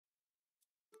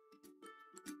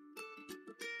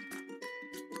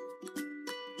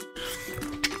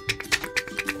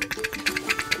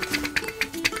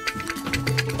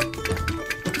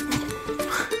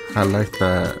I like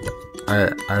that.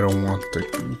 I don't want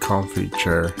the comfy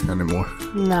chair anymore.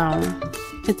 No,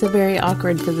 it's a very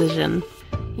awkward position.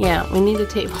 Yeah, we need a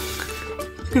table.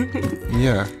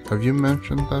 Yeah, have you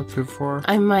mentioned that before?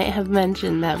 I might have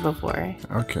mentioned that before.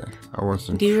 Okay, I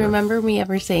wasn't Do you sure. remember me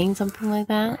ever saying something like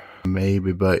that?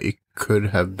 Maybe, but it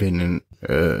could have been in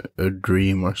a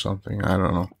dream or something. I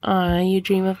don't know. You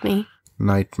dream of me?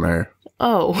 Nightmare.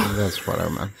 Oh. That's what I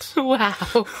meant.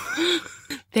 Wow.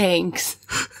 Thanks.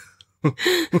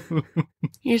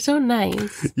 You're so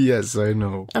nice. Yes, I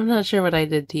know. I'm not sure what I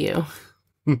did to you.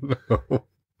 No.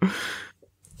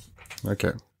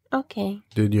 Okay. Okay.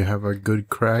 Did you have a good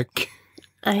crack?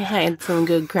 I had some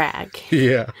good crack.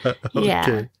 Yeah.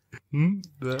 Yeah.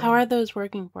 Okay. How are those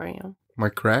working for you? My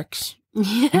cracks?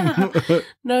 Yeah.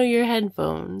 No, your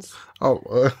headphones.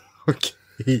 Oh, okay.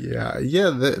 Yeah. Yeah,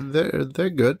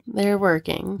 they're good. They're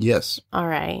working. Yes. All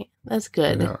right. That's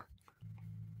good. Yeah.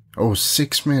 Oh,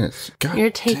 6 minutes. God You're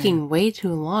taking way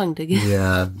too long to get...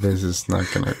 Yeah, this is not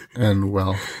gonna end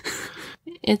well.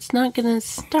 It's not going to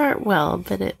start well,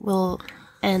 but it will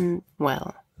end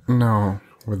well. No,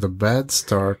 with a bad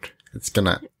start, it's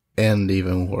gonna end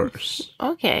even worse.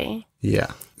 Okay.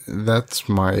 Yeah, that's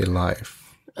my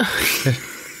life.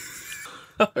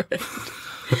 All right.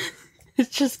 It's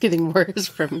just getting worse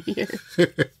from here.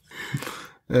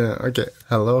 Okay,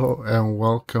 hello and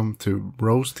welcome to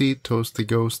Roasty Toasty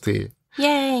Ghosty.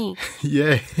 Yay!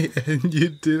 Yay, and you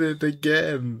did it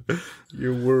again.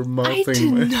 You were mouthing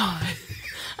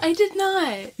I did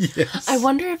not. Yes. I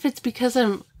wonder if it's because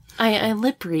I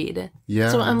lip read. Yeah.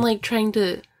 So I'm like trying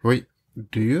to Wait,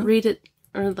 do you? read it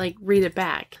or like read it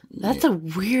back. That's a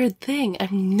weird thing.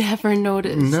 I've never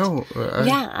noticed. No.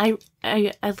 Yeah,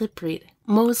 I lip read.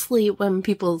 Mostly when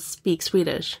people speak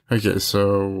Swedish. Okay,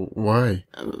 so why?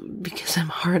 Because I'm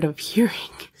hard of hearing.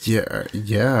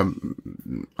 Yeah.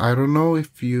 I don't know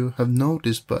if you have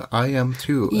noticed, but I am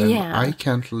too. And Yeah. I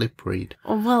can't lip read.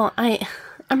 Well,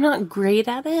 I'm not great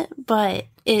at it, but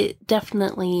it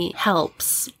definitely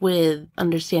helps with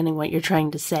understanding what you're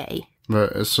trying to say.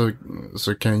 But so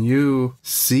can you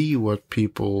see what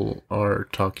people are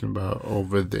talking about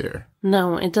over there?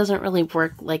 No, it doesn't really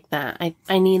work like that.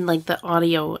 I need like the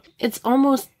audio. It's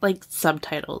almost like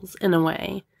subtitles in a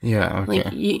way. Yeah, okay.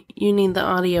 Like you need the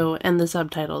audio and the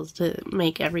subtitles to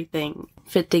make everything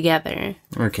fit together.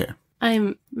 Okay.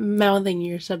 I'm mouthing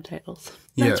your subtitles.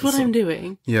 That's what I'm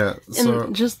doing. Yeah, so...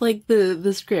 And just like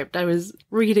the script, I was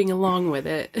reading along with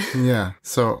it. Yeah,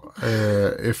 so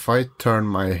if I turn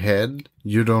my head,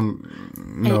 you don't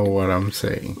know what I'm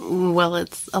saying. Well,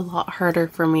 it's a lot harder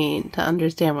for me to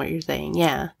understand what you're saying.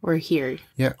 Yeah, we're here.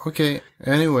 Yeah, okay.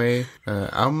 Anyway,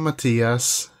 I'm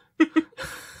Mattias.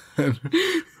 And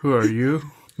who are you?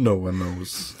 No one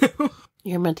knows.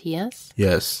 You're Mattias?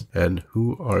 Yes, and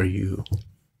who are you?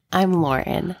 I'm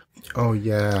Lauren. Oh,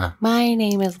 yeah. My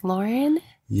name is Lauren.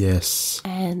 Yes.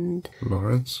 And...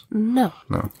 Lawrence? No.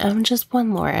 No. I'm just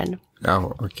one Lauren.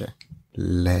 Oh, okay.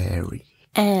 Larry.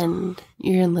 And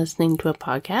you're listening to a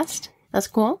podcast? That's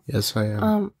cool. Yes, I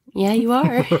am. Yeah, you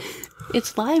are.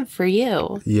 It's live for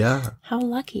you. Yeah. How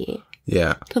lucky.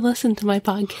 Yeah. To listen to my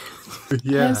podcast.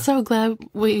 Yeah. I'm so glad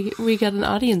we got an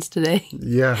audience today.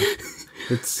 Yeah.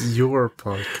 It's your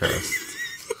podcast.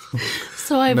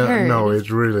 So I've heard. No, it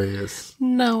really is.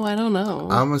 No, I don't know.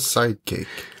 I'm a sidekick.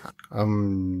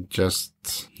 I'm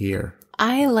just here.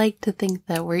 I like to think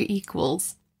that we're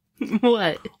equals.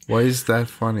 What? Why is that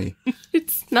funny?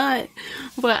 It's not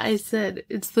what I said.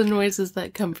 It's the noises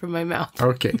that come from my mouth.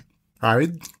 Okay. I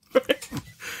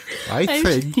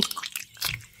think...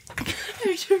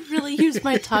 I should really use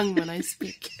my tongue when I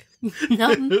speak.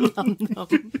 Nom, nom,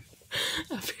 nom.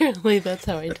 Apparently that's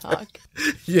how I talk.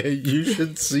 Yeah, you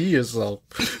should see yourself.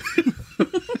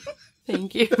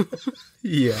 Thank you.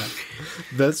 Yeah.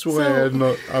 That's why I'm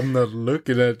not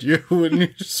looking at you when you're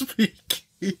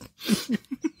speaking.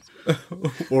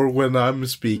 Or when I'm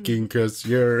speaking, because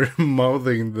you're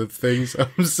mouthing the things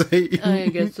I'm saying. I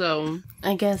guess so.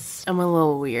 I guess I'm a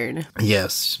little weird.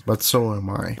 Yes, but so am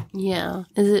I. Yeah.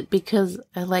 Is it because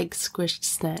I like squished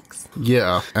snacks?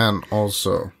 Yeah, and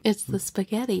also... It's the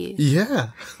spaghetti. Yeah.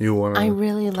 You want to I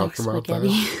really like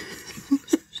spaghetti.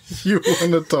 You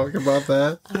want to talk about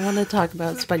that? I want to talk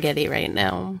about spaghetti right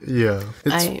now. Yeah.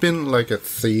 It's been like a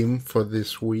theme for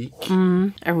this week.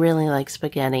 I really like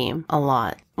spaghetti a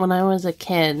lot. When I was a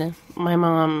kid, my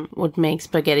mom would make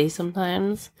spaghetti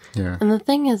sometimes. Yeah. And the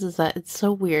thing is that it's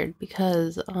so weird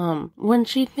because when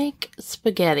she'd make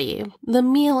spaghetti, the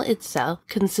meal itself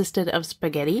consisted of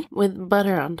spaghetti with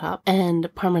butter on top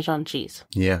and Parmesan cheese.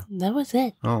 Yeah. That was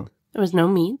it. Oh. There was no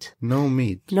meat. No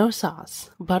meat. No sauce.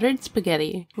 Buttered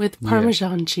spaghetti with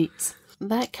Parmesan cheese.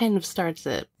 that kind of starts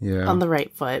it Yeah. on the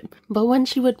right foot. But when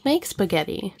she would make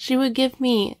spaghetti, she would give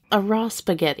me a raw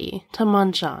spaghetti to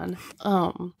munch on.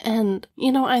 And,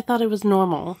 I thought it was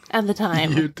normal at the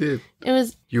time. You did. It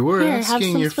was, You were "Here, have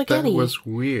asking some if spaghetti." that was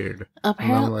weird.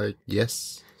 Apparently, And I'm like,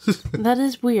 yes. that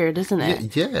is weird, isn't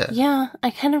it? Yeah. Yeah,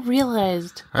 I kind of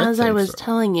realized I as I think was so.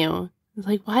 telling you. It's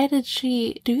like, why did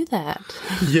she do that?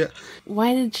 Yeah.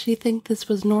 Why did she think this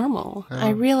was normal? I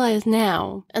realize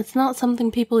now, it's not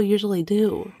something people usually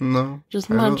do. No. Just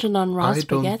munching on raw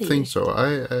spaghetti. I don't think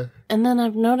so. And then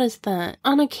I've noticed that,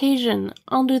 on occasion,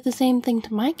 I'll do the same thing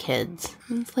to my kids.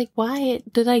 And it's like, why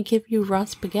did I give you raw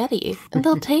spaghetti? And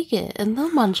they'll take it, and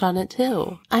they'll munch on it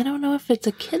too. I don't know if it's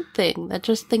a kid thing that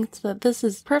just thinks that this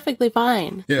is perfectly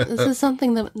fine. Yeah. This is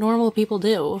something that normal people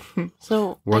do.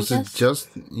 So, Was I it guess, just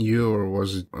you or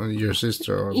was it your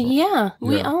sister? Or yeah,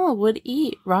 we Yeah. all would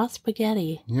eat raw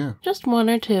spaghetti. Yeah. Just one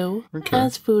or two, Okay.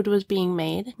 as food was being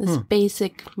made. This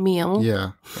basic meal.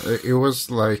 Yeah. It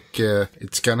was like,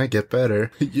 it's gonna get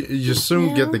better. You soon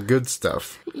Yeah. get the good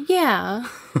stuff. Yeah.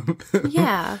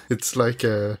 Yeah. It's like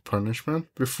a punishment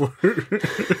before.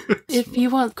 If you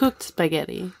want cooked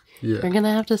spaghetti, Yeah. you're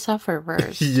gonna have to suffer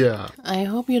first. Yeah. I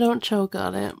hope you don't choke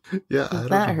on it. Yeah. I 'Cause don't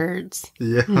that know. hurts.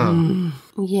 Yeah.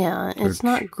 Yeah, it's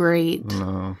not great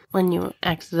No. when you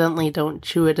accidentally don't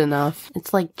chew it enough.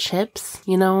 It's like chips,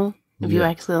 you know? If you Yeah.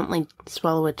 accidentally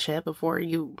swallow a chip before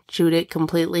you chewed it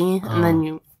completely, and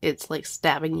then it's like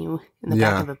stabbing you in the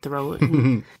Yeah. back of the throat.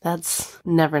 And that's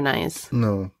never nice.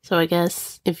 No. So I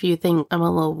guess if you think I'm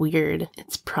a little weird,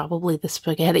 it's probably the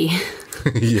spaghetti.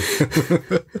 Yeah.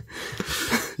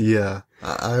 Yeah.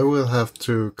 I will have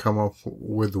to come up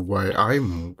with why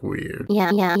I'm weird. Yeah.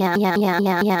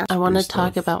 I want to Good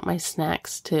talk stuff. about my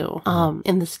snacks too.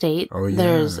 In the state, Oh, yeah.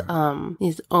 there's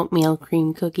these oatmeal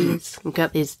cream cookies. I've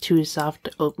got these 2 soft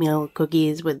oatmeal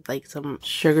cookies with like some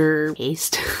sugar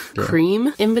paste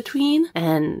cream in between.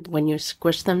 And when you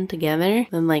squish them together,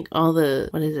 then like all the,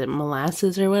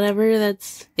 molasses or whatever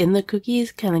that's in the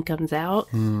cookies kind of comes out,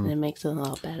 and it makes it a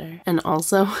little better. And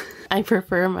also, I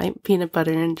prefer my peanut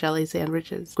butter and jelly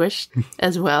sandwiches squished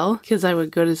as well, because I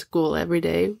would go to school every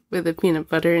day with a peanut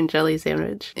butter and jelly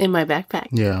sandwich in my backpack.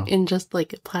 Yeah. In just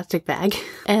like a plastic bag.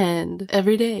 And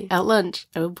every day at lunch,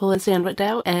 I would pull a sandwich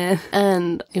out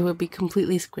and it would be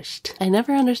completely squished. I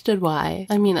never understood why.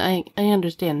 I mean, I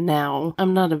understand now.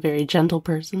 I'm not a very gentle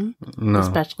person, No.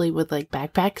 especially with like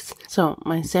backpacks. So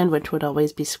my sandwich would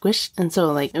always be squished. And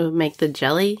so like it would make the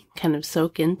jelly kind of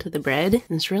soak into the bread. And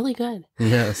it's really good.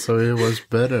 Yeah, so it was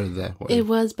better that way. It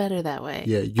was better that way.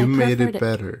 Yeah, you I made preferred it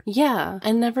better. Yeah,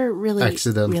 I never really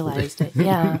Accidentally. realized it.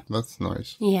 Yeah. That's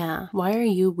nice. Yeah. Why are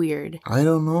you weird? I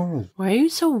don't know. Why are you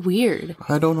so weird?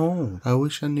 I don't know. I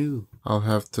wish I knew. I'll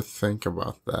have to think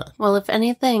about that. Well, if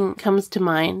anything comes to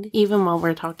mind, even while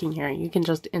we're talking here, you can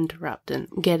just interrupt and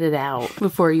get it out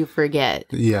before you forget.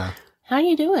 Yeah. How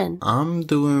you doing? I'm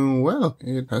doing well.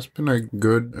 It has been a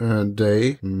good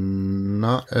day.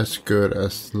 Not as good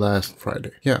as last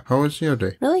Friday. Yeah. How was your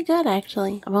day? Really good,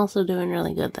 actually. I'm also doing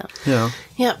really good, though. Yeah.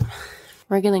 Yep.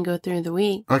 We're gonna go through the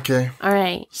week. Okay. All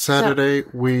right. Saturday,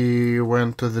 we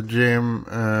went to the gym.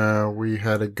 We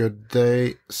had a good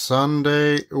day.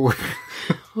 Sunday,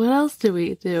 What else did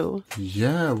we do?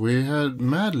 yeah, we had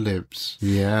Mad Libs.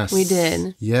 Yes. We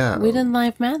did. Yeah. We did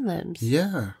live Mad Libs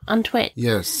Yeah. on Twitch.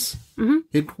 Yes. Mm-hmm.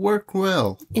 It worked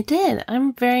well. It did.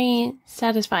 I'm very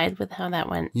satisfied with how that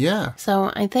went. Yeah.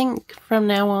 So I think from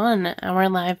now on, our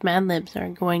live Mad Libs are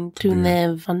going to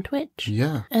live on Twitch.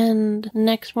 Yeah. And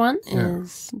next one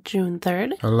is June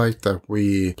 3rd. I like that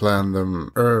we plan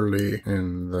them early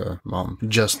in the month,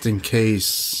 just in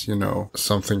case,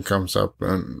 something comes up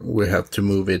and we have to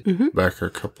move it back a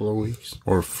couple of weeks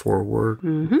or forward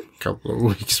a couple of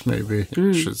weeks, maybe,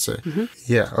 I should say.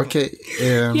 Yeah, okay.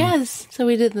 Yes. So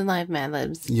we did the live Mad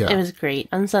Libs. Yeah. It was great.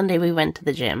 On Sunday, we went to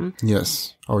the gym.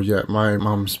 Yes. Oh, yeah, my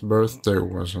mom's birthday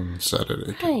was on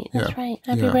Saturday. Right. That's right.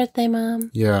 Happy Yeah. birthday, Mom.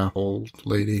 Yeah, old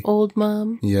lady. Old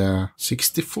Mom. Yeah,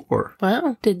 64.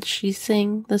 Wow. Did she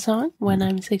sing the song When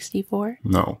I'm 64?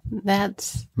 No,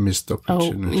 That's, missed oh,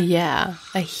 opportunity. yeah.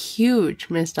 A huge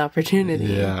missed opportunity.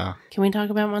 Yeah. Can we talk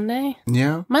about Monday?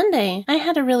 Yeah. Monday, I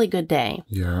had a really good day.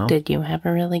 Yeah. Did you have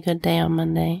a really good day on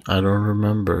Monday? I don't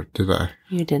remember, did I?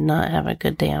 You did not have a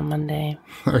good day on Monday.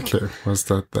 Okay, was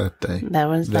that day? That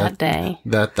was that day.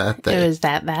 That day. It was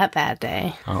that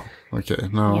day. Oh, okay.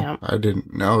 No, Yeah. I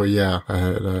didn't. No, yeah, I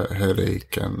had a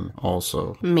headache and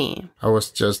also Me. I was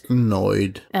just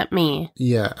annoyed. At me.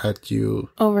 Yeah, at you.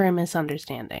 Over a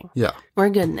misunderstanding. Yeah, We're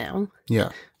good now. yeah.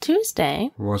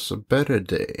 Tuesday was a better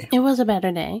day. It was a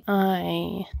better day.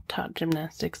 I taught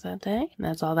gymnastics that day.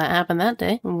 That's all that happened that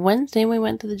day. Wednesday, we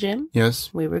went to the gym.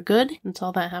 Yes. We were good. That's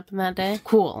all that happened that day.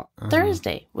 Cool.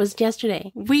 Thursday was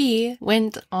yesterday. We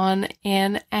went on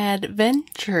an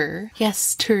adventure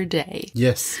yesterday.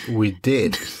 Yes, we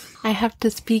did. I have to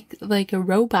speak like a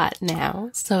robot now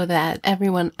so that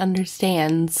everyone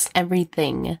understands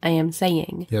everything I am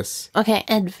saying. Yes. Okay,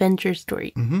 adventure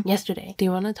story. Yesterday. Do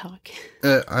you want to talk?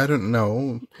 I don't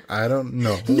know.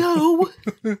 No!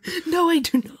 No, I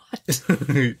do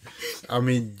not. I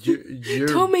mean, you're...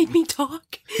 Don't make me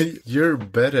talk. You're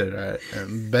better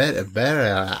at...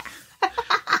 Better.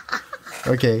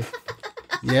 Okay.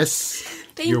 Yes.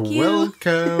 Thank You're you.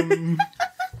 welcome.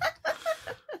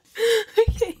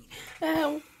 Okay.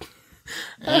 Ow.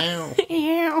 Ow.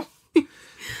 Ow.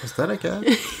 Was that a cat?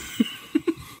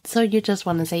 So you just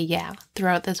want to say yeah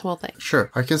throughout this whole thing?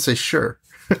 Sure. I can say sure.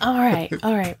 All right.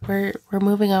 We're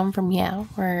moving on from yeah.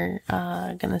 We're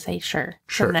gonna say sure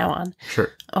from now on. Sure.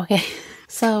 Okay.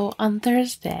 So on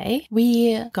Thursday,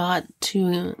 we got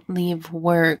to leave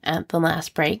work at the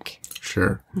last break.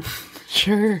 Sure.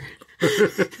 Sure.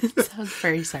 Sounds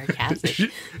very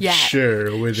sarcastic. Yeah.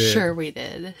 Sure, we did. Sure, we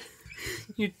did.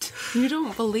 You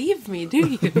don't believe me, do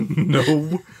you?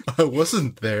 No, I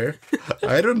wasn't there.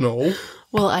 I don't know.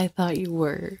 Well, I thought you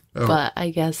were, but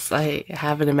I guess I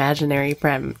have an imaginary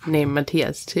friend named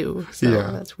Mattias too, so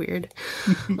that's weird.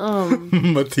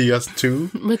 Mattias too?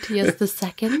 Mattias the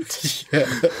second. Yeah.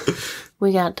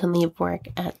 We got to leave work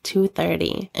at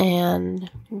 2:30, and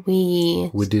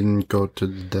we didn't go to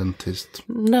the dentist.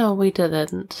 No, we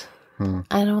didn't.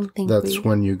 I don't think that's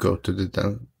when you go to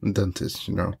the dentist,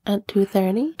 you know. At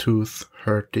 2:30? Tooth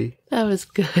hurty. That was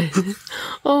good.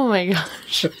 Oh my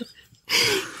gosh.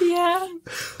 Yeah.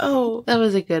 Oh, that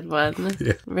was a good one.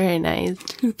 Yeah. Very nice.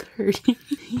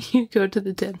 2:30. You go to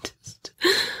the dentist.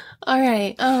 All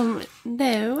right.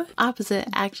 No. Opposite.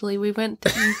 Actually, we went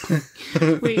to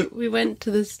we went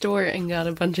to the store and got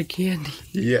a bunch of candy.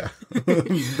 Yeah.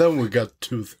 Then we got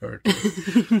tooth hurt.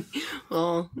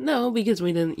 Well, no, because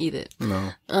we didn't eat it.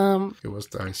 No. It was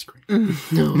the ice cream.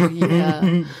 No.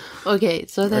 Yeah. Okay.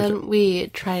 So then we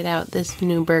tried out this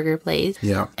new burger place.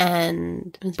 Yeah.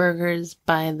 And it was burgers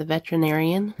by the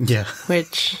Veterinarian. Yeah.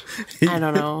 Which I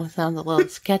don't know. Sounds a little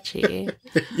sketchy.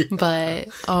 Yeah. But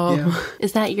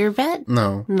is that your vet?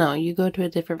 No. No, you go to a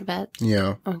different vet?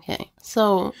 Yeah. Okay.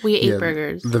 So we ate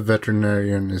burgers. The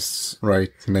Veterinarian is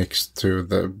right next to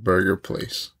the burger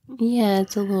place. Yeah,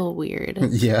 it's a little weird.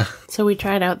 Yeah. So we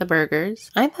tried out the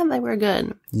burgers. I thought they were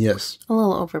good. Yes. A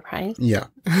little overpriced. Yeah,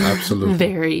 absolutely.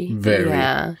 Very.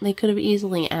 Yeah. They could have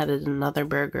easily added another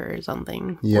burger or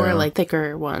something. Yeah. Or like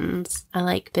thicker ones. I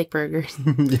like thick burgers.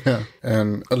 Yeah.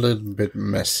 And a little bit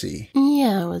messy.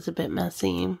 Yeah, it was a bit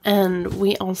messy. And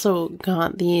we also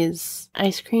got these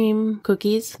ice cream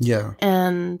cookies. Yeah.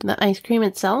 And the ice cream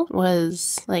itself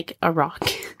was like a rock.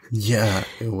 Yeah,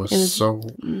 it was so...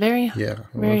 Very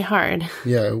hard.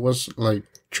 Yeah, it was like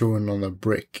chewing on a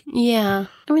brick. Yeah.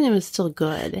 I mean, it was still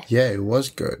good. Yeah, it was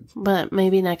good. But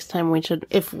maybe next time we should,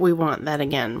 if we want that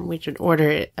again, we should order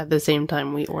it at the same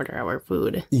time we order our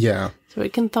food. Yeah. So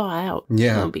it can thaw out.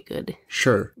 Yeah. That'll be good.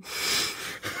 Sure.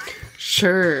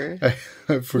 Sure.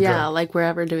 I forgot. Yeah, like we're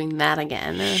ever doing that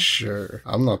again. Sure.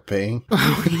 I'm not paying.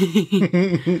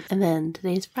 And then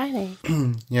today's Friday.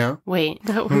 Yeah. Wait,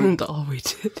 that wasn't all we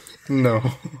did. No.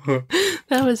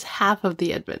 That was half of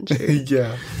the adventure.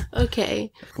 Yeah.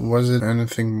 Okay. Was it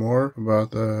anything more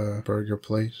about the burger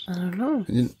place? I don't know.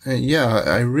 Yeah,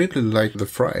 I really liked the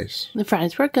fries. The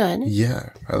fries were good. Yeah,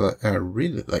 I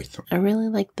really liked them. I really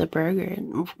liked the burger.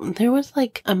 There was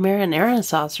like a marinara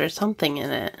sauce or something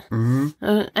in it.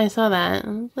 Mm-hmm. I saw that. I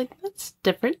was like, that's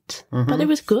different. But it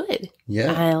was good.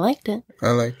 Yeah. I liked it. I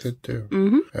liked it too.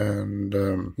 Mm-hmm.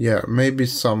 And maybe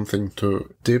something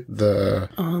to dip the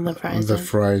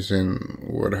fries in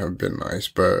would have been nice,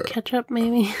 but... Ketchup,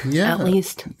 maybe? Yeah. At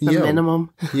least the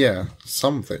minimum. Yeah,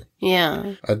 something.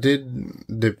 Yeah. I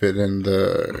did dip it in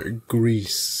the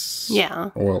grease.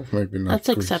 Yeah. Well, maybe not. That's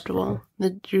acceptable.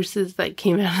 The juices that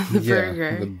came out of the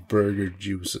burger. The burger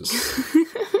juices.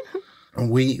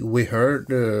 We heard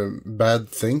bad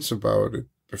things about it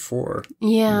before.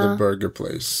 Yeah. The burger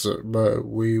place. But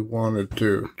we wanted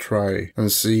to try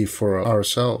and see for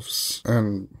ourselves.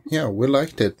 And yeah, we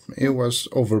liked it. It was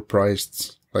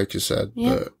overpriced, like you said.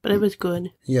 Yeah, but it was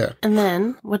good. Yeah. And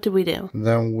then, what did we do?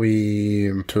 Then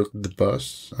we took the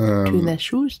bus. To the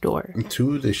shoe store.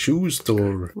 To the shoe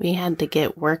store. We had to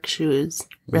get work shoes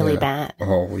really bad.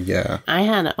 Oh, yeah. I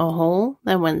had a hole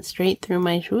that went straight through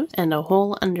my shoes and a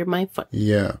hole under my foot.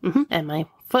 Yeah. Mm-hmm. And my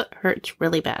foot hurts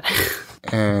really bad.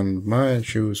 And my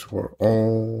shoes were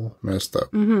all messed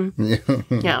up.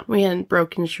 Mm-hmm. Yeah, we had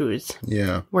broken shoes.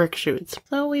 Yeah. Work shoes.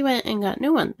 So we went and got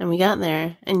new ones. And we got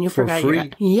there and you forgot free? your...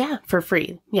 Yeah, for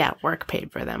free. Yeah, work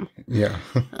paid for them. Yeah.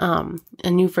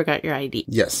 And you forgot your ID.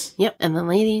 Yes. Yep. And the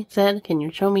lady said, can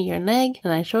you show me your leg?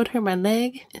 And I showed her my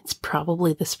leg. It's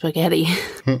probably the spaghetti.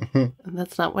 And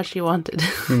that's not what she wanted.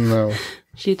 No.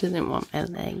 She didn't want my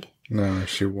leg. No,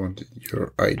 she wanted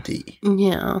your ID.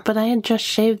 Yeah, but I had just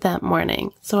shaved that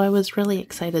morning, so I was really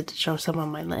excited to show some of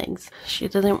my legs. She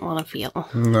didn't want to feel.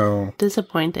 No.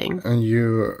 Disappointing. And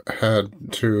you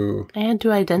had to... I had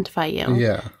to identify you.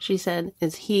 Yeah. She said,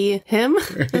 is he him?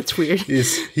 That's weird.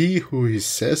 Is he who he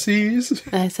says he is?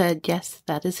 I said, yes,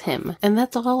 that is him. And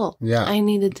that's all I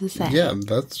needed to say. Yeah,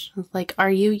 that's... I was like, are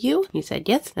you you? He said,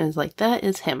 yes. I was like, that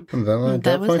is him. And then I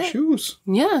got my shoes.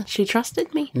 Yeah, she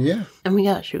trusted me. Yeah. And we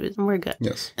got shoes. We're good.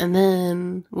 Yes. And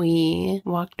then we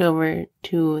walked over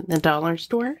to the dollar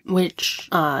store, which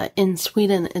in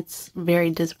Sweden, it's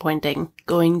very disappointing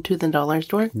going to the dollar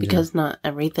store because not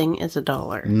everything is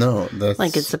 $1. No, that's...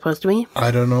 like it's supposed to be.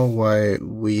 I don't know why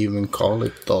we even call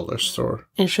it dollar store.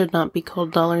 It should not be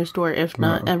called dollar store if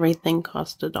not everything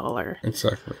costs $1.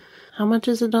 Exactly. How much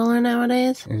is $1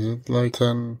 nowadays? Is it like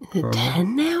 10? Is it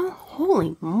 10 now?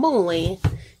 Holy moly.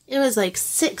 It was like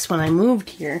 6 when I moved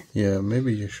here. Yeah,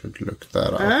 maybe you should look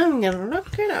that up. I'm gonna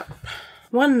look it up.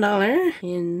 $1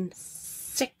 in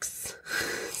 6.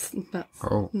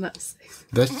 Not 6.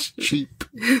 That's cheap.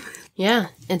 Yeah,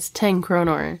 it's 10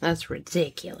 kronor. That's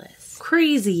ridiculous.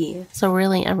 Crazy. So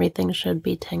really everything should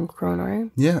be 10 kronor.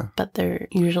 Yeah. But they're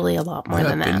usually a lot more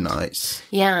than that. That'd be nice.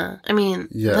 Yeah. I mean,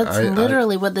 that's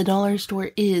literally what the dollar store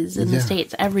is in the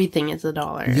States. Everything is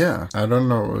 $1. Yeah. I don't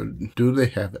know. Do they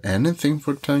have anything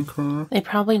for 10 kronor? They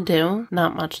probably do.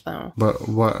 Not much though. But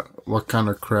what kind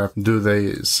of crap do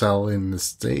they sell in the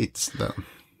States then?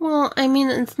 Well, I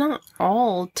mean, it's not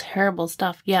all terrible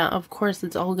stuff. Yeah, of course,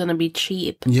 it's all going to be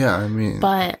cheap. Yeah, I mean...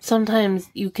 But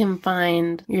sometimes you can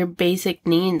find your basic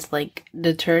needs, like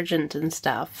detergent and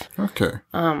stuff. Okay.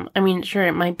 I mean, sure,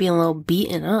 it might be a little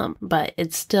beaten up, but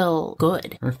it's still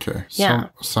good. Okay. Yeah.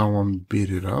 Someone beat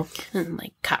it up? And,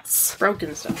 like, cuts.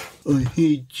 Broken stuff. I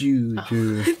hate you,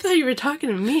 dude. I thought you were talking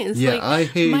to me. It's like, I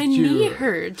hate my you. knee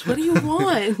hurts. What do you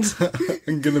want?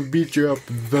 I'm gonna beat you up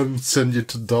and then send you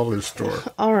to dollar store.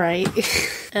 All right.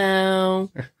 Oh.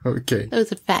 Okay. That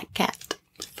was a fat cat.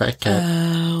 Fat cat.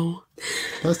 Oh.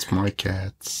 That's my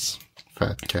cats.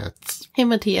 Fat cats. Hey,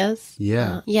 Mattias.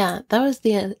 Yeah. Yeah, that was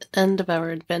the end of our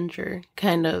adventure,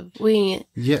 kind of. We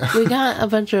got a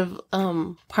bunch of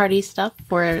party stuff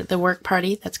for the work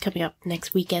party that's coming up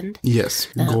next weekend. Yes,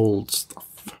 gold stuff.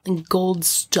 Gold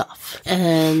stuff.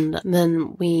 And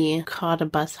then we caught a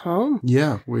bus home.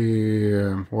 Yeah,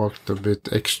 we walked a bit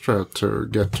extra to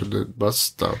get to the bus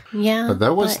stop. Yeah. But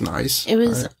that was nice. It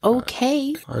was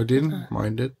okay. I didn't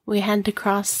mind it. We had to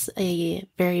cross a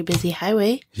very busy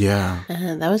highway. Yeah.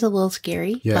 That was a little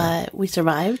scary, but we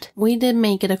survived. We did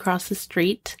make it across the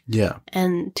street. Yeah.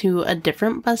 And to a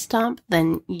different bus stop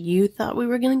than you thought we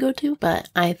were going to go to. But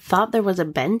I thought there was a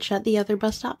bench at the other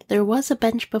bus stop. There was a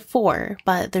bench before,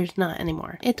 but there's not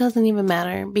anymore. It doesn't even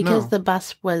matter because the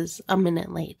bus was a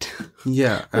minute late.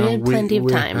 Yeah. We had plenty of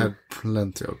time. We had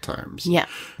plenty of times. Yeah.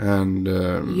 And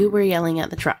you were yelling at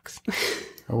the trucks.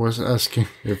 I was asking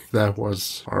if that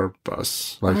was our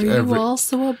bus. Like Are you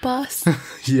also a bus?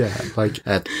 Yeah, like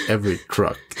at every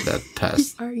truck that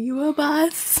passed. Are you a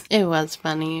bus? It was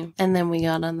funny. And then we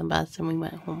got on the bus and we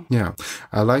went home. Yeah,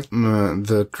 I liked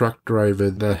the truck driver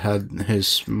that had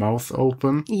his mouth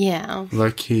open. Yeah.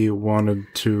 Like he wanted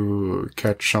to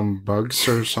catch some bugs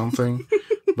or something.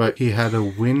 But he had a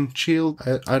windshield.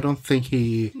 I don't think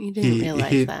You didn't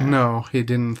realize that. No, he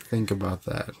didn't think about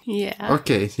that. Yeah.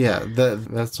 Okay, yeah,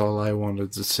 that's all I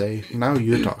wanted to say. Now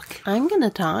you talk. I'm gonna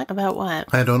talk about what?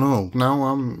 I don't know. Now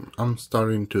I'm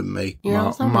starting to make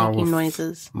making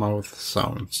noises. Mouth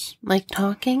sounds. Like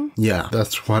talking? Yeah,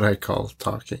 that's what I call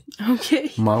talking.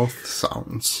 Okay. Mouth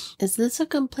sounds. Is this a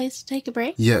good place to take a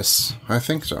break? Yes, I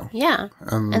think so. Yeah.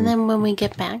 And then when we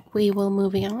get back, we will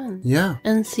move on. Yeah.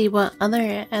 And see what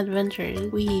other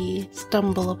adventures we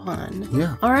stumble upon.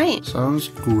 Yeah. All right. Sounds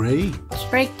great.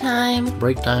 Break time.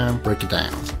 Break time. Break it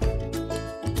down.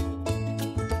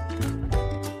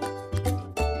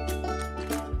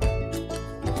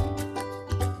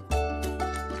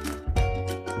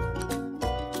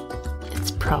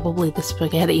 It's probably the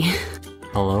spaghetti.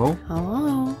 Hello?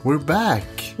 Hello? We're back.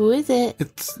 Who is it?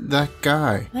 It's that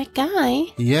guy. That guy?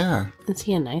 Yeah. Is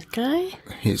he a nice guy?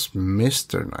 He's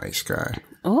Mr. Nice Guy.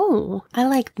 Oh, I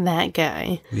like that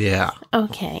guy. Yeah.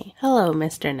 Okay. Hello,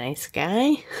 Mr. Nice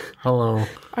Guy. Hello.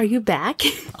 Are you back?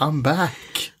 I'm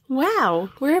back. Wow.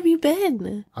 Where have you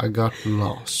been? I got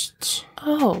lost.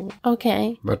 Oh,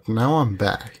 okay. But now I'm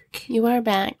back. You are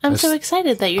back. I'm so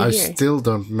excited that you're here. I still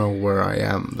don't know where I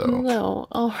am, though. No.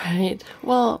 All right.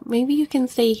 Well, maybe you can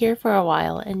stay here for a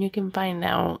while and you can find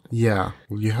out. Yeah.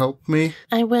 Will you help me?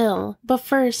 I will. But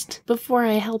first, before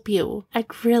I help you,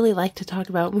 I'd really like to talk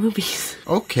about movies.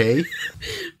 Okay.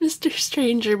 Mr.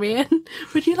 Stranger Man,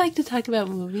 would you like to talk about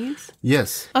movies?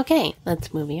 Yes. Okay,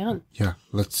 let's move on. Yeah,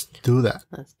 let's do that.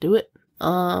 Let's do it.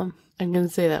 I'm gonna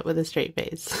say that with a straight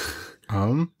face.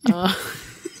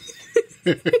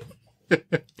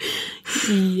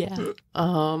 Yeah.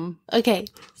 Okay,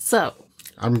 so.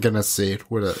 I'm gonna say it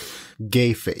with a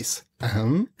gay face.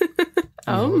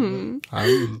 Alright.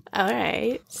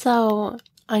 So,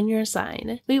 on your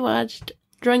side, we watched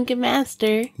Drunken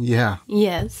Master. Yeah.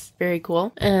 Yes, very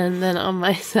cool. And then on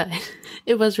my side,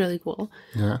 it was really cool.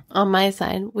 Yeah. On my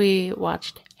side, we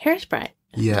watched Hairspray.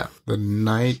 Yeah, the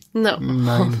night. No.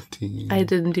 19. I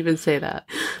didn't even say that.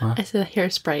 What? I said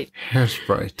Hairspray.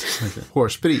 Hairspray. Okay.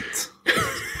 Hårsprit.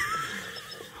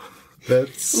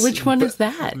 That's... Which one is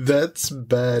that? That's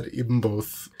bad in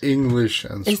both English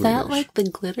and Swedish. Is that like the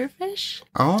glitterfish?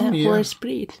 Oh, that yeah.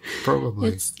 Hårsprit. Probably.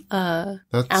 It's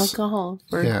That's... alcohol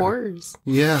for horrors.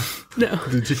 Yeah. No.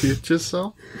 Did you hit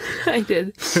yourself? I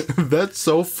did. That's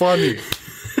so funny.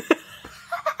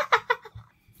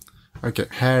 Okay,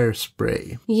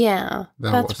 Hairspray. Yeah,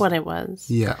 that's what it was.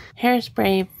 Yeah.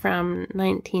 Hairspray from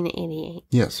 1988.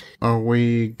 Yes. Are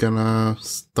we gonna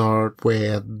start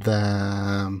with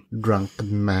the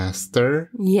Drunken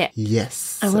Master? Yeah.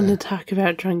 Yes. I want to talk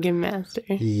about Drunken Master.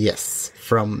 Yes.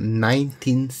 From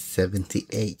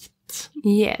 1978.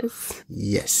 Yes.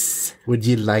 Yes. Would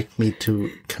you like me to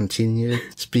continue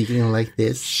speaking like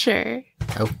this? Sure.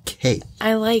 Okay.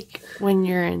 I like when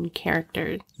you're in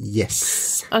character.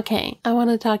 Yes. Okay, I want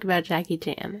to talk about Jackie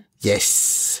Chan.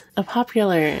 Yes. A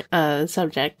popular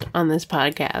subject on this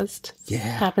podcast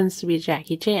happens to be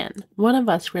Jackie Chan. One of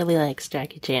us really likes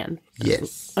Jackie Chan.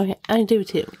 Yes. Okay, I do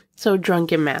too. So,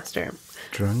 Drunken Master.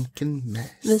 Drunken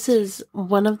Master. This is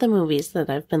one of the movies that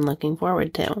I've been looking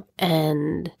forward to,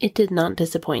 and it did not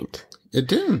disappoint. It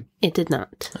didn't? It did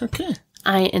not. Okay.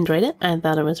 I enjoyed it. I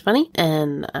thought it was funny,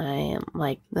 and I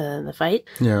liked the fight.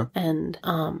 Yeah. And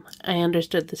I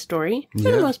understood the story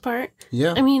for the most part.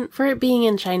 Yeah. I mean, for it being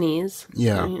in Chinese.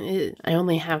 Yeah. I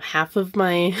only have half of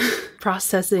my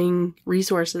processing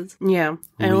resources. Yeah.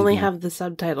 I only have the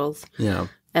subtitles. Yeah.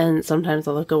 And sometimes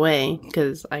I look away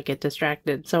because I get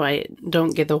distracted, so I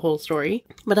don't get the whole story.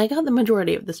 But I got the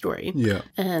majority of the story. Yeah.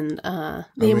 And the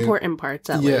important parts,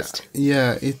 at least.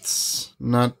 Yeah, it's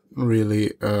not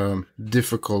really a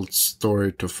difficult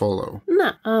story to follow.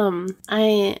 No.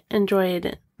 I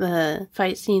enjoyed the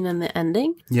fight scene and the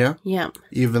ending. Yeah? Yeah.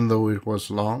 Even though it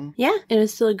was long? Yeah, it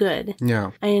was still good.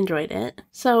 Yeah. I enjoyed it.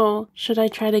 So, should I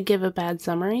try to give a bad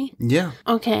summary? Yeah.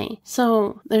 Okay,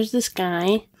 so there's this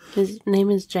guy. His name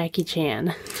is Jackie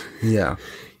Chan. Yeah.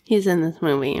 He's in this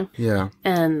movie. Yeah.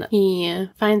 And he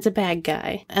finds a bad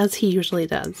guy, as he usually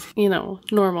does. You know,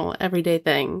 normal, everyday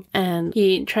thing. And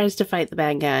he tries to fight the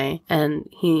bad guy, and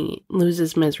he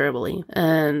loses miserably.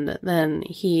 And then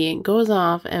he goes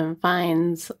off and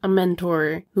finds a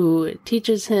mentor who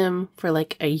teaches him for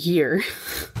like a year.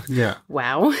 Yeah.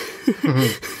 Wow.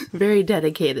 Very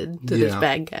dedicated to this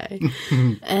bad guy.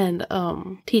 And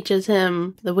teaches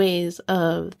him the ways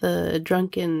of the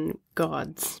drunken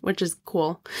gods, which is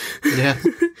cool. Yeah.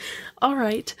 All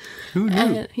right. Who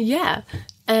knew? Yeah.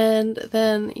 And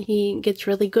then he gets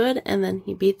really good, and then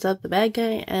he beats up the bad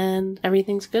guy, and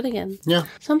everything's good again. Yeah.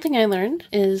 Something I learned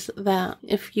is that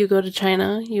if you go to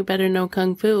China, you better know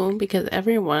Kung Fu, because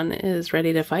everyone is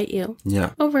ready to fight you.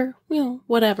 Yeah. Over,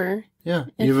 whatever. Yeah,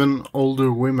 even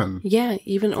older women. Yeah,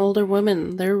 even older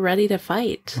women. They're ready to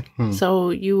fight. Mm-hmm. So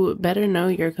you better know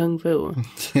your Kung Fu.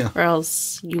 Yeah. Or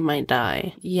else you might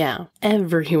die. Yeah.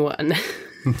 Everyone.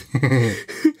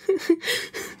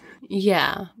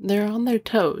 Yeah, they're on their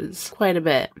toes quite a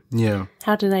bit. Yeah.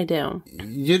 How did I do?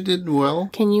 You did well.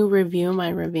 Can you review my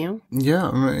review? Yeah,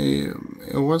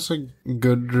 it was a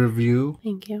good review.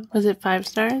 Thank you. Was it 5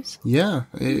 stars? Yeah,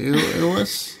 it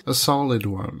was a solid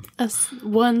one.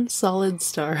 One solid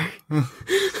star.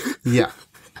 Yeah.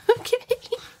 Okay.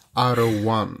 Out of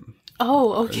 1.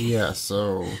 Oh, okay. Yeah,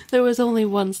 so... There was only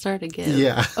 1 star to give.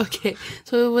 Yeah. Okay,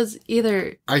 so it was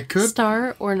either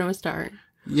star or no star.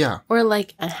 Yeah. Or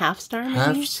like a half star, maybe?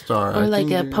 Half star. Or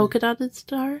like a polka dotted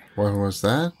star? What was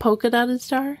that? Polka dotted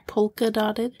star? Polka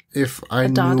dotted? If I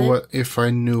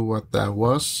knew what that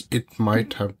was, it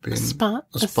might have been a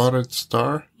spotted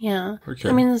star. Yeah. Okay.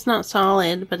 I mean, it's not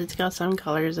solid, but it's got some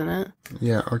colors in it.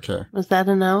 Yeah, okay. Was that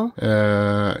a no?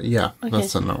 Yeah, okay.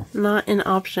 That's a no. Not an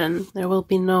option. There will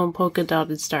be no polka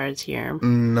dotted stars here.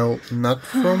 No, not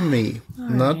from me.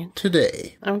 Not right.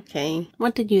 Today. Okay.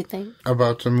 What did you think?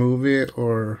 About the movie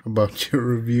or about your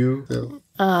review?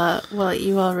 Well,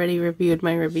 you already reviewed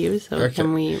my review, so okay.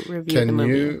 Can we review the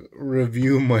movie? Can you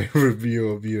review my review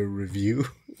of your review?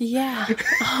 Yeah.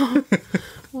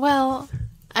 Well,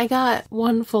 I got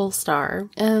 1 full star,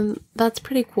 and that's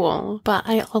pretty cool, but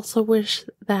I also wish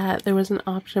that there was an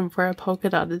option for a polka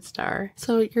dotted star.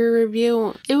 So your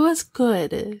review, it was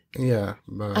good. Yeah,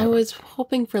 but... I was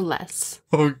hoping for less.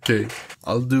 Okay,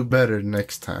 I'll do better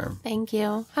next time. Thank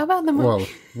you. How about the movie? Well,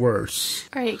 worse.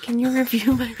 Alright, can you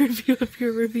review my review of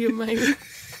your review of my review?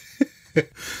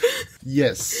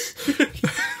 Yes.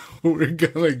 We're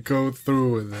gonna go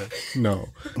through with it. No.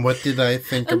 What did I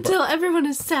think Until everyone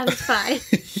is satisfied.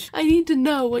 I need to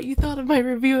know what you thought of my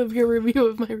review of your review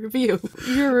of my review.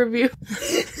 Your review.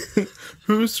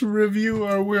 Whose review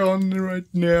are we on right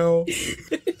now?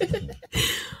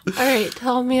 Alright,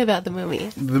 tell me about the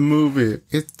movie. The movie.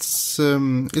 It's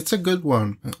a good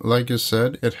one. Like you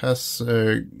said, it has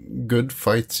good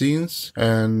fight scenes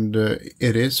and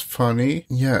it is funny.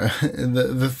 Yeah,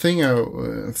 the thing I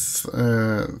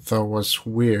thought was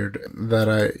weird that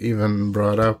I even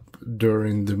brought up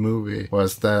during the movie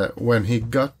was that when he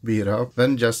got beat up,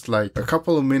 then just like a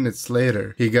couple of minutes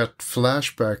later, he got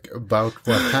flashback about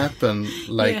what happened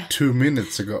like 2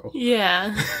 minutes ago.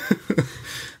 Yeah.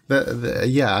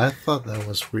 Yeah, I thought that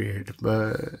was weird,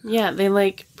 but... Yeah, they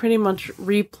like pretty much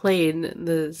replayed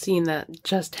the scene that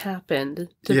just happened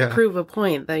to prove a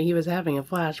point that he was having a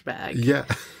flashback. Yeah.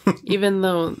 Even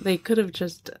though they could have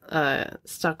just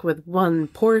stuck with one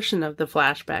portion of the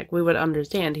flashback, we would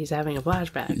understand he's having a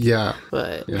flashback. Yeah.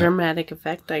 But dramatic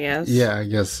effect, I guess. Yeah, I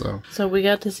guess so. So we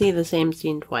got to see the same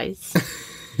scene twice.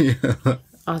 Yeah.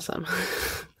 Awesome.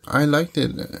 I liked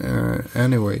it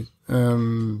anyway.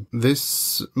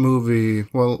 This movie,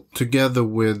 well, together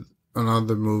with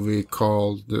another movie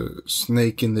called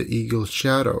Snake in the Eagle's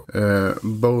Shadow,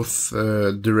 both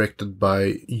directed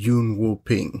by Yoon Woo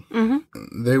Ping.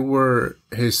 Mm-hmm. They were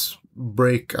his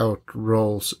breakout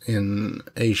roles in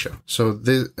Asia. So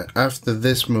after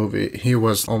this movie, he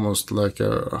was almost like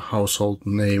a household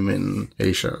name in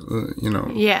Asia,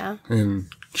 Yeah. In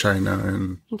China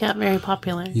and... He got very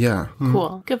popular. Yeah.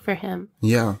 Cool. Good for him.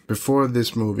 Yeah. Before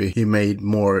this movie, he made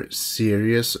more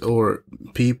serious, or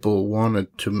people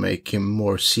wanted to make him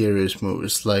more serious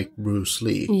movies like Bruce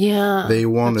Lee. Yeah. They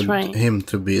wanted him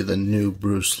to be the new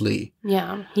Bruce Lee.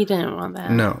 Yeah. He didn't want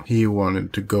that. No. He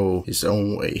wanted to go his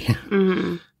own way.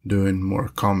 Mm-hmm. Doing more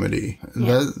comedy.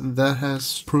 Yeah. That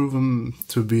has proven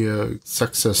to be a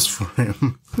success for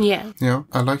him. Yeah. Yeah,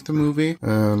 I like the movie.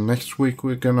 Next week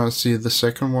we're gonna see the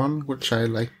second one, which I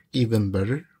like even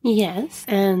better. Yes,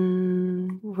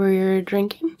 and we're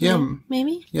drinking? Yeah.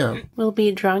 Maybe? Yeah. We'll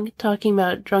be drunk, talking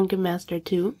about Drunken Master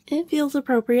 2. It feels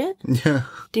appropriate. Yeah.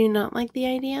 Do you not like the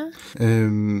idea?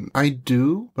 I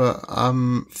do, but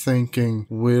I'm thinking,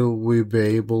 will we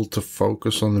be able to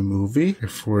focus on the movie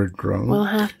if we're drunk? We'll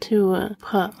have to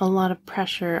put a lot of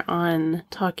pressure on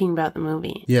talking about the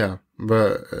movie. Yeah,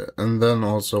 but, and then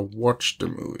also watch the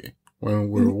movie.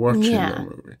 When we're watching the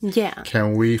movie. Yeah.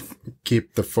 Can we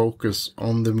keep the focus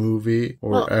on the movie?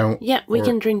 Or we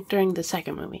can drink during the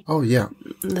second movie. Oh, yeah.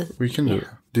 We can do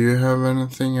that. Do you have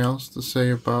anything else to say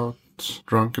about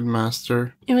Drunken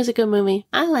Master? It was a good movie.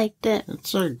 I liked it.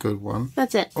 It's a good one.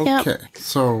 That's it. Okay,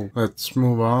 so let's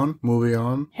move on. Moving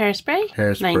on. Hairspray?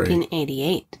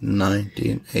 1988.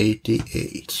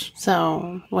 1988.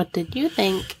 So, what did you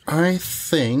think?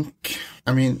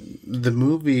 I mean, the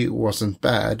movie wasn't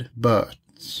bad, but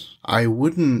I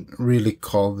wouldn't really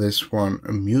call this one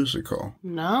a musical.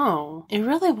 No, it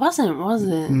really wasn't, was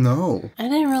it? No. I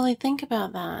didn't really think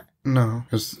about that. No,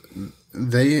 because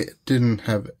they didn't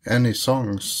have any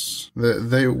songs.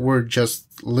 They were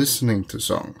just listening to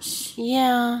songs.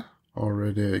 Yeah.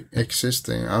 Already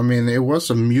existing. I mean, it was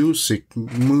a music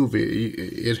movie.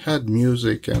 It had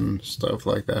music and stuff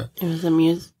like that. It was a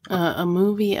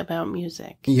movie about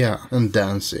music. Yeah, and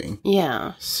dancing.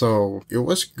 Yeah. So it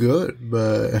was good,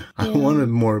 but I wanted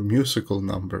more musical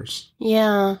numbers.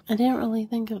 Yeah, I didn't really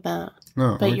think of that.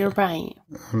 No, but you're right.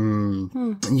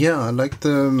 Yeah, I like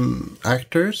the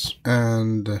actors,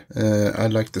 and I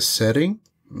like the setting.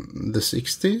 the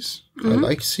 60s. I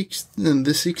like the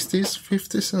 60s,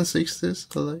 50s and 60s.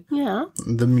 I like. Yeah.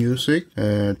 The music,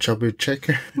 Chubby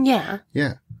Checker. Yeah.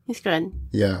 Yeah. He's good.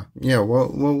 Yeah. Yeah.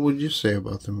 What would you say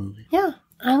about the movie? Yeah.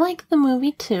 I like the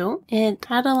movie too. It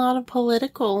had a lot of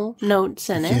political notes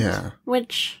in it. Yeah.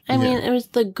 Which, I mean, it was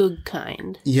the good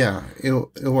kind. Yeah, it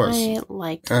was. I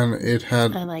liked it. And it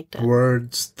had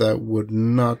words that would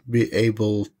not be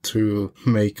able to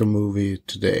make a movie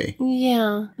today.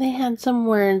 Yeah, they had some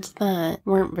words that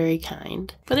weren't very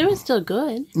kind. But it was still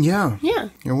good. Yeah. Yeah.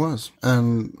 It was.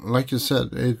 And like you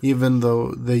said, even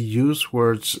though they use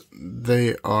words,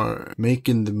 they are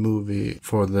making the movie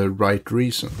for the right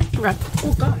reason. Right.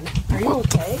 Oh, God. Are you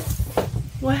okay?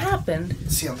 What happened?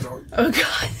 Oh,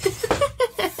 God.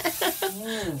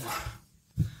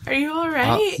 Are you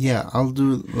alright? Yeah, I'll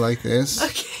do like this.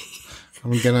 Okay.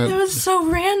 I'm gonna... That was so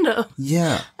random.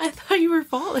 Yeah. I thought you were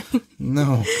falling.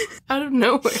 No. Out of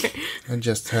nowhere. I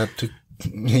just had to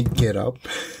get up.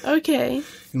 Okay.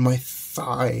 In my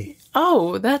thigh.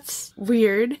 Oh, that's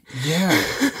weird. Yeah.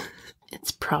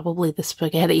 It's probably the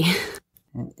spaghetti.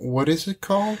 What is it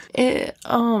called?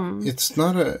 It's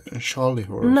not a Charlie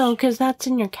horse. No, because that's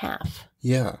in your calf.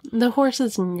 Yeah. The horse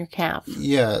is in your calf.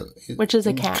 Yeah. Which is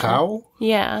a cow. Cow?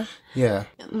 Yeah. Yeah.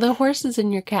 The horse is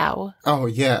in your cow. Oh,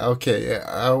 yeah, okay. Yeah.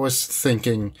 I was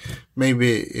thinking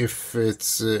maybe if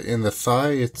it's in the thigh,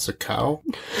 it's a cow.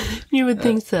 You would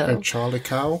think so. A Charlie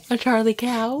cow? A Charlie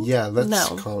cow? Yeah, let's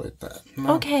call it that.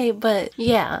 No. Okay, but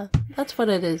yeah, that's what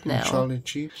it is now. Charlie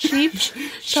Sheep? Sheep?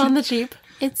 Sean the Sheep.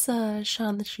 It's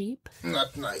Sean the Sheep.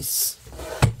 Not nice.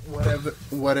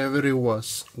 Whatever it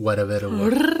was. Whatever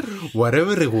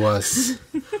it was.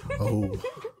 Oh,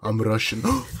 I'm Russian.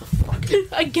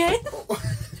 Again?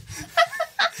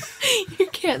 You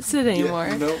can't sit anymore.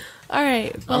 Yeah, no. All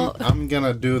right. Well, I'm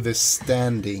gonna do this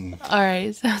standing. All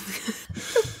right. Sounds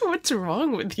good. What's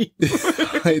wrong with you?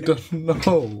 I don't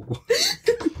know.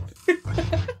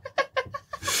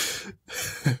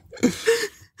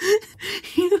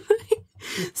 Yeah.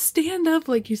 Stand up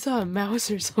like you saw a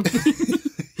mouse or something.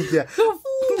 Yeah.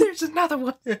 Oh, there's another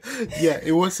one. Yeah,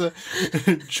 it was a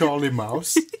Charlie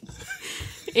mouse.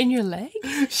 In your leg?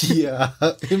 Yeah,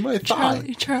 in my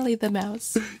thigh. Charlie the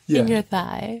mouse. Yeah. In your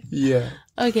thigh. Yeah.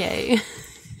 Okay.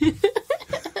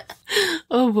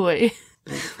 Oh boy.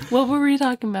 What were we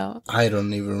talking about? I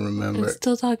don't even remember. We're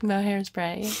still talking about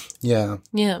Hairspray. Yeah.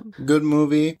 Yeah. Good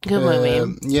movie. Good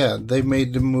movie. Yeah, they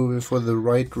made the movie for the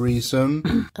right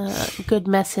reason. Good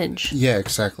message. Yeah,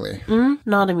 exactly.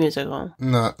 Not a musical.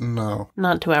 No.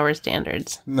 Not to our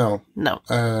standards. No. No.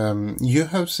 You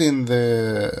have seen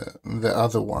the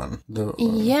other one.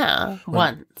 Yeah,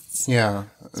 once. Yeah.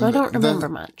 So I don't remember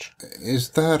much.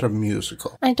 Is that a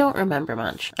musical? I don't remember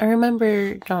much. I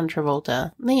remember John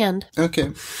Travolta. The end.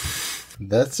 Okay.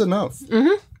 That's enough.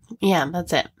 Mm-hmm. Yeah,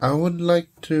 that's it. I would like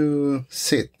to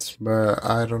sit, but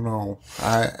I don't know.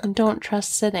 I don't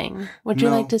trust sitting. Would you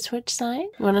like to switch side?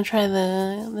 You want to try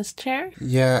this chair?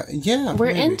 Yeah.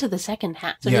 We're into the second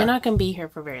half, so you're not going to be here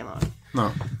for very long.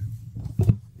 No.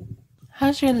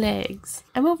 How's your legs?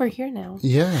 I'm over here now.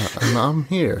 Yeah, and I'm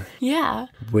here. Yeah.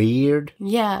 Weird.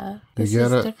 Yeah. This you got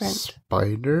is a different.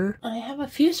 Spider? I have a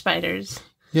few spiders.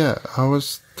 Yeah, I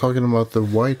was talking about the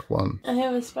white one. I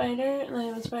have a spider, and I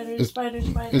have a spider,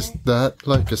 spider. Is that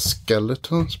like a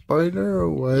skeleton spider or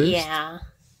what? Yeah.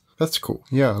 That's cool.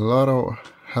 Yeah, a lot of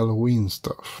Halloween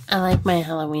stuff. I like my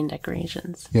Halloween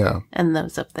decorations. Yeah. And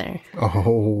those up there.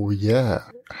 Oh, yeah.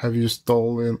 Have you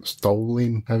stolen?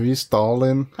 Have you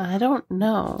stolen? I don't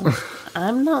know.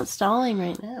 I'm not stalling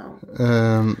right now.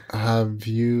 Have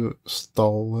you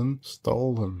stolen?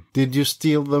 Did you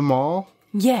steal them all?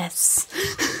 Yes.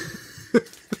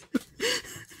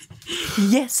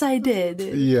 Yes, I did.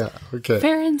 Yeah, okay.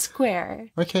 Fair and square.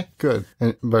 Okay, good.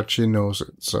 But she knows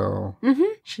it, so... Mm-hmm.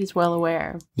 She's well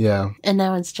aware. Yeah. And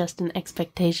now it's just an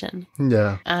expectation.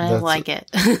 Yeah. I like it.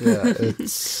 Yeah,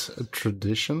 it's a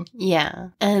tradition. Yeah.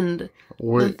 And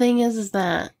the thing is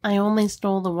that I only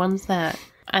stole the ones that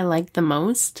I like the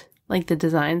most. Like the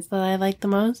designs that I like the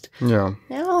most. Yeah.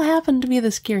 They all happen to be the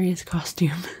scariest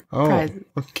costume. Oh, prizes.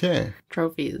 Okay.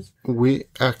 Trophies. We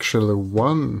actually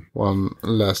won one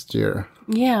last year.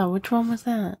 Yeah, which one was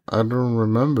that? I don't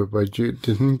remember, but you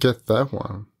didn't get that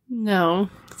one. No,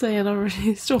 because I had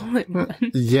already stolen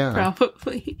one. Yeah.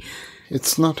 Probably.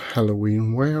 It's not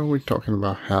Halloween. Why are we talking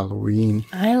about Halloween?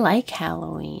 I like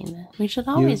Halloween. We should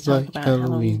always talk about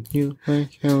Halloween. You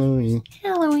like Halloween.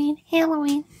 Halloween.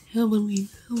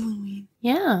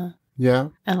 Yeah. Yeah.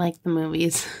 I like the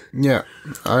movies. Yeah,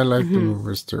 I like the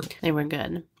movies too. They were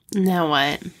good. Now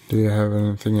what? Do you have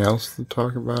anything else to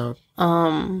talk about?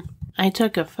 I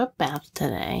took a foot bath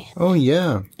today. Oh,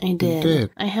 yeah. I did. You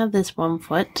did. I have this one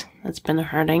foot that's been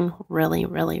hurting really,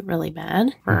 really, really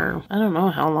bad for, I don't know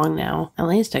how long now. At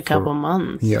least a couple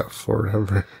months. Yeah,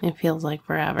 forever. It feels like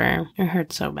forever. It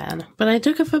hurts so bad. But I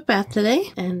took a foot bath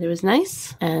today, and it was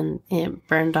nice, and it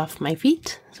burned off my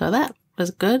feet. So that was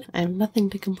good. I have nothing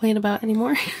to complain about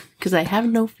anymore, because I have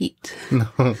no feet.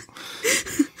 No.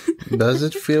 Does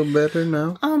it feel better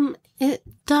now? It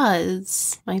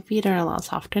does. My feet are a lot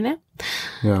softer now.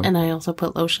 Yeah. And I also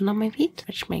put lotion on my feet,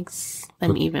 which makes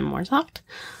them even more soft.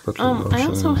 I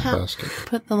also have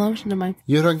put the lotion on my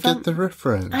You don't get the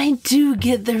reference. I do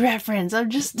get the reference.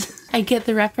 I get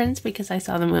the reference because I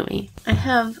saw the movie. I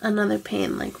have another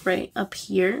pain like right up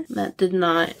here that did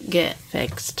not get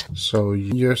fixed. So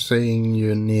you're saying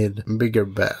you need a bigger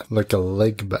bath, like a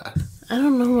leg bath. I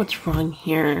don't know what's wrong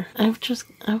here. I've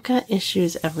got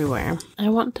issues everywhere. I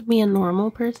want to be a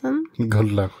normal person.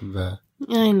 Good luck with that.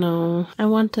 I know. I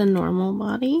want a normal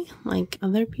body like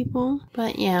other people.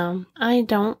 But yeah, I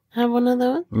don't have one of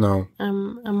those. No.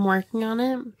 I'm working on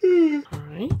it. All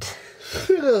right.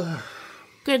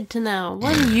 Good to know.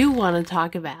 What do you want to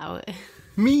talk about?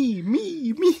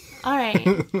 Me. All right.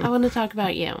 I want to talk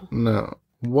about you. No.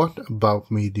 What about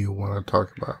me do you want to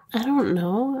talk about? I don't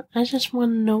know. I just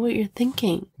want to know what you're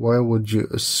thinking. Why would you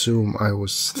assume I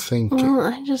was thinking?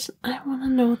 Well, I want to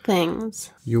know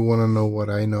things. You want to know what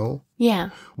I know?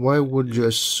 Yeah. Why would you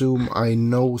assume I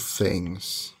know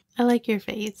things? I like your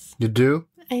face. You do?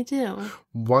 I do.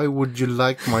 Why would you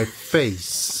like my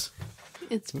face?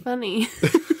 It's funny.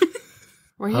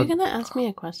 Were you going to ask me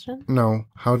a question? No.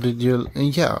 How did you...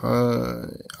 Yeah,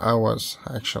 I was,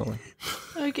 actually.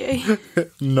 Okay.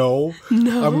 No.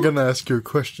 I'm going to ask you a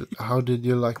question. How did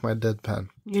you like my deadpan?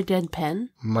 Your deadpan?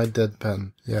 My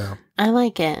deadpan, yeah. I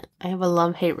like it. I have a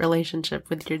love-hate relationship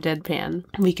with your deadpan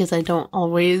because I don't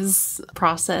always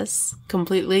process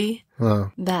completely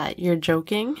that you're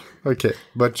joking. Okay,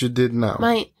 but you did now.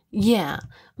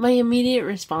 My immediate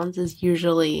response is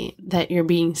usually that you're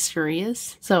being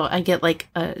serious. So I get like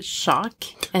a shock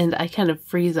and I kind of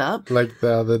freeze up. Like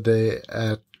the other day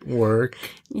at work.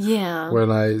 Yeah.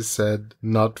 When I said,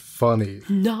 not funny.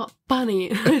 Not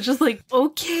funny. I was just like,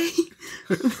 okay.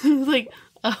 Like,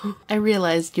 oh, I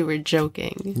realized you were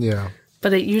joking. Yeah.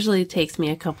 But it usually takes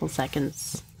me a couple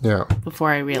seconds. Yeah.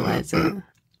 Before I realize it.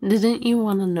 Didn't you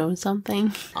want to know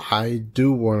something? I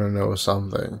do want to know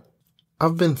something.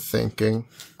 I've been thinking,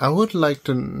 I would like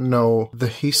to know the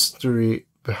history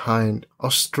behind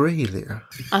Australia.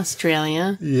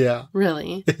 Australia? Yeah.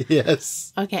 Really?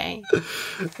 Yes. Okay.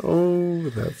 Oh,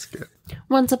 that's good.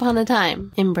 Once upon a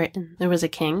time, in Britain, there was a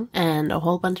king and a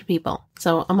whole bunch of people.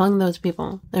 So among those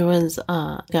people, there was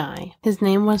a guy. His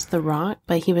name was The Rock,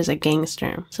 but he was a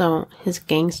gangster. So his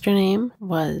gangster name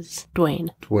was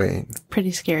Dwayne. Dwayne.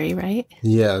 Pretty scary, right?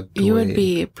 Yeah, Dwayne. You would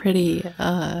be pretty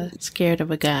scared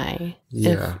of a guy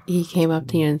if he came up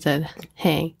to you and said,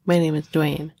 "Hey, my name is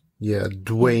Dwayne." Yeah,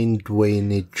 Dwayne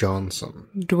Johnson.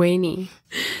 Dwayne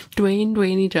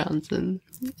Johnson.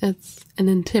 It's an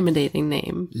intimidating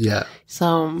name. Yeah.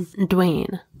 So,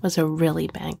 Dwayne was a really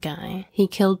bad guy. He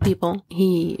killed people.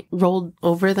 He rolled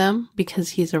over them because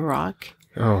he's a rock.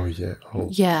 Oh, yeah. Oh.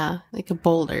 Yeah, like a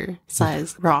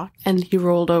boulder-sized rock. And he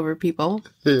rolled over people.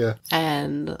 Yeah.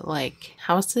 And, like,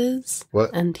 houses.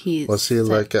 What? And was he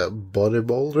like a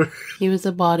bodybuilder? He was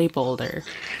a bodybuilder.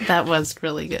 That was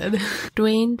really good.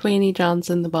 Dwayne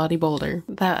Johnson, the bodybuilder.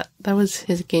 That was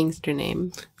his gangster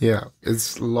name. Yeah,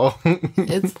 it's long.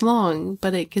 It's long,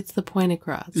 but it gets the point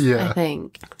across, I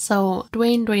think. So,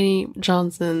 Dwayne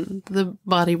Johnson, the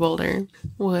bodybuilder,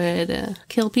 would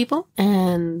kill people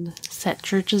and set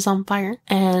churches on fire.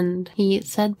 And he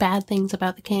said bad things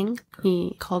about the king.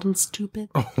 He called him stupid.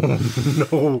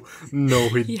 Oh, no,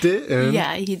 he didn't.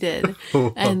 Yeah, he did.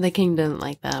 And the king didn't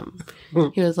like them.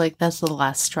 He was like, that's the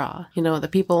last straw. You know, the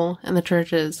people and the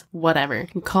churches, whatever.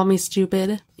 You call me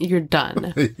stupid, you're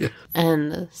done. Yeah.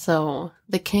 And so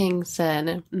the king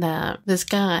said that this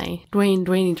guy,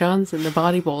 Dwayne Johnson, the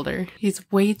bodybuilder, he's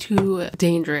way too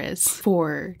dangerous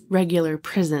for regular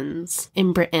prisons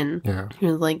in Britain. Yeah. He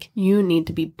was like, you need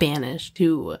to be banished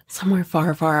to somewhere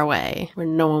far, far away where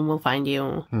no one will find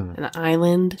you. An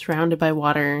island surrounded by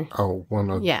water. Oh, one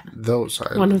of those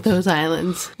islands. One of those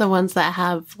islands. The ones that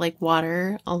have like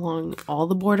water along all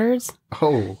the borders.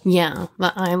 Oh. Yeah,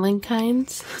 the island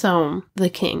kinds. So the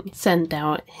king sent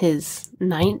out his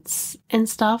knights and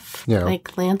stuff. Yeah.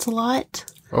 Like Lancelot.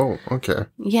 Oh, okay.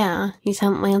 Yeah, he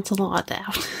sent Lancelot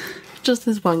out. Just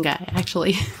this one guy,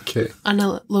 actually. Okay. On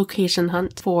a location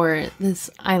hunt for this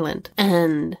island.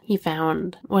 And he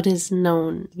found what is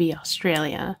known to be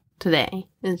Australia. today.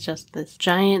 It's just this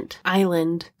giant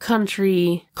island,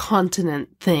 country, continent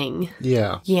thing.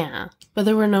 Yeah. Yeah. But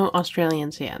there were no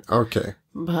Australians yet. Okay.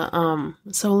 But,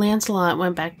 so Lancelot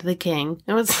went back to the king.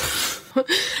 It was,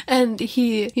 and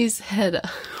he said,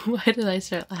 why did I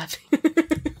start laughing?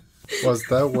 Was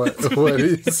that what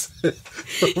he said?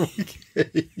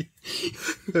 Okay.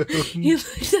 He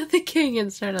looked at the king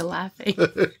and started laughing.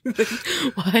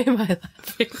 Why am I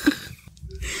laughing?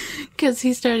 Because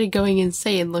he started going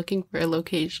insane looking for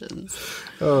locations.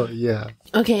 Oh, yeah.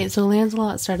 Okay, so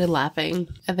Lancelot started laughing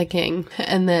at the king,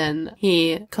 and then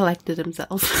he collected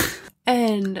himself.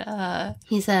 And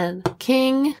he said,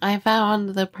 King, I found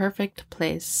the perfect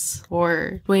place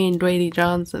for Dwayne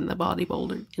Johnson, the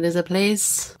bodybuilder. It is a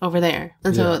place over there.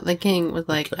 And so the king was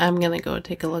like, I'm going to go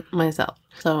take a look myself.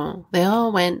 So they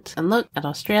all went and looked at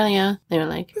Australia. They were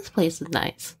like, this place is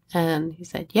nice. And he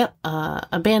said, yep,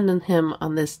 abandon him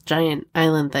on this giant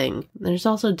island thing. There's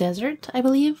also desert, I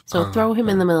believe. So throw him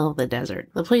in the middle of the desert.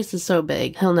 The place is so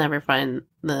big, he'll never find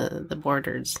the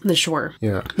borders, the shore,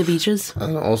 the beaches.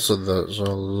 And also there's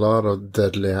a lot of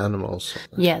deadly animals.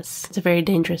 Yes, it's a very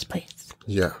dangerous place.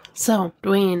 Yeah. So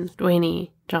Dwayne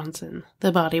Johnson,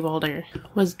 the bodybuilder,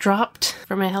 was dropped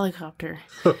from a helicopter.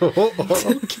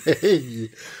 Okay.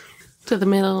 To the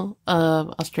middle of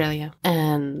Australia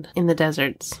and in the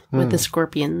deserts with the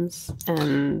scorpions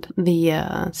and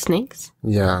the snakes.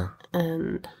 Yeah.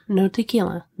 And no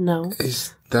tequila. No.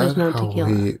 Is that no how tequila.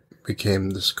 he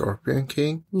became the Scorpion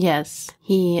King? Yes.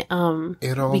 He It all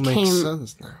became, makes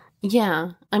sense now.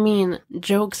 Yeah. I mean,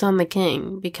 joke's on the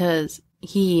king because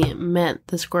he met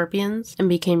the scorpions and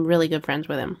became really good friends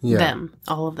with him. Yeah. Them.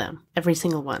 All of them. Every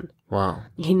single one. Wow.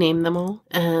 He named them all.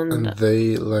 And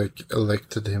they,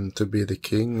 elected him to be the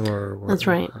king, or what? That's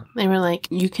right. They were like,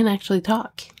 you can actually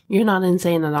talk. You're not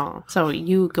insane at all. So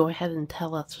you go ahead and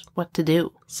tell us what to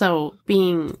do. So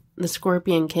being the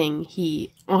Scorpion King,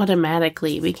 he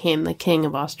automatically became the king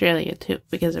of Australia too,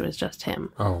 because it was just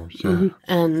him. Oh, yeah. Mm-hmm.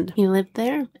 And he lived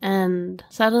there, and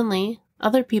suddenly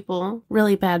other people,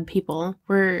 really bad people,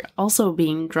 were also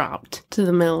being dropped to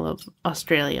the middle of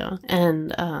Australia.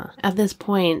 And at this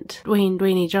point,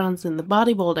 Dwayne Johnson, the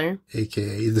bodybuilder,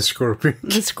 AKA the Scorpion.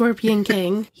 the Scorpion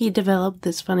King, he developed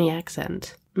this funny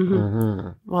accent.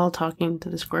 While talking to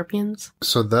the scorpions.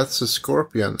 So that's a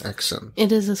Scorpion accent.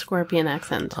 It is a Scorpion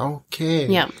accent. Okay.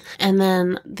 Yeah. And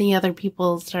then the other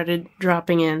people started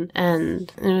dropping in,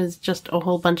 and it was just a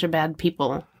whole bunch of bad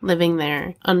people living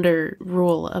there under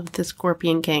rule of the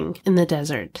Scorpion King in the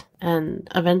desert. And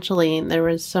eventually there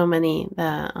was so many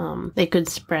that they could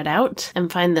spread out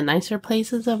and find the nicer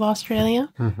places of Australia.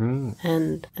 Mm-hmm.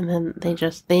 And then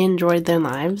they enjoyed their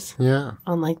lives. Yeah.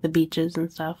 On like the beaches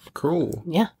and stuff. Cool.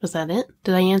 Yeah. Was that it?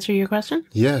 Did I answer your question?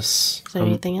 Yes. Is there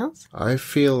anything else? I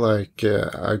feel like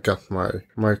I got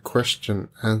my question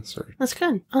answered. That's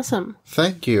good. Awesome.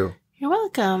 Thank you. You're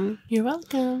welcome. You're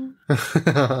welcome.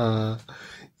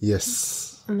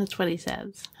 Yes. And that's what he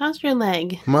says. How's your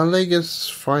leg? My leg is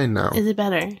fine now. Is it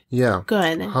better? Yeah.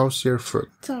 Good. How's your foot?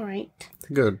 It's all right.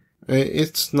 Good.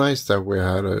 It's nice that we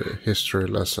had a history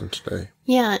lesson today.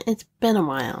 Yeah, it's been a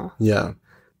while. Yeah.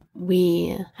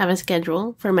 We have a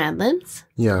schedule for Mad Libs.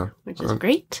 Yeah. Which is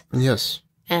great. Yes.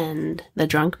 And the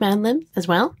Drunk Mad Libs as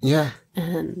well. Yeah.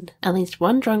 And at least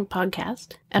one drunk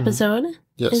podcast episode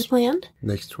is planned.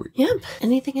 Next week. Yep.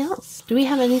 Anything else? Do we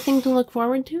have anything to look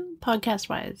forward to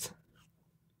podcast-wise?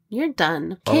 You're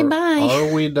done. Okay, bye.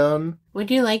 Are we done? Would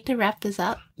you like to wrap this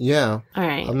up? Yeah. All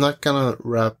right. I'm not gonna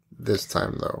wrap this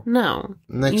time, though. No.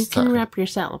 Next time. You can wrap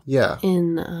yourself. Yeah.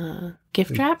 In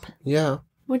gift wrap? Yeah.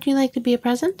 Would you like to be a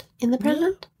present? In the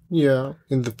present? Yeah.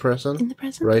 In the present? In the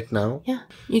present? Right now? Yeah.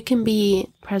 You can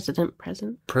be president.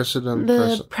 President.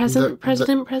 Yeah, the present.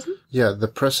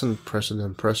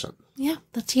 Yeah,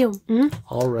 that's you. Mm-hmm.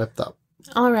 All wrapped up.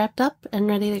 All wrapped up and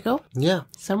ready to go? Yeah.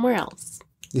 Somewhere else.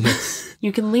 Yes.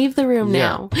 You can leave the room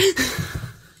now.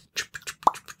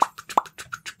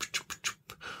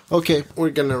 Okay, we're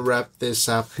gonna wrap this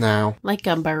up now. Like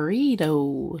a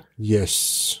burrito.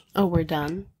 Yes. Oh, we're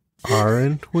done.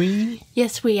 Aren't we?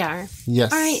 Yes, we are.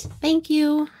 Yes. All right. Thank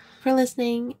you for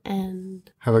listening and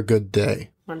have a good day.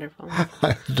 Wonderful.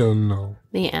 I don't know.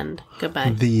 The end.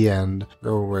 Goodbye. The end.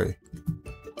 Go away.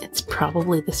 It's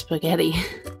probably the spaghetti.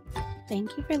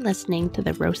 Thank you for listening to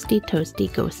the Roasty Toasty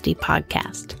Ghosty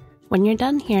podcast. When you're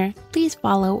done here, please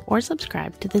follow or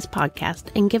subscribe to this podcast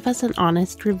and give us an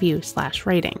honest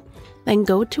review/rating. Then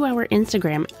go to our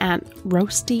Instagram at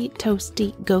Roasty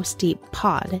Toasty Ghosty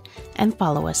Pod and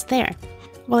follow us there.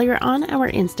 While you're on our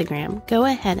Instagram, go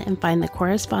ahead and find the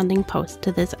corresponding post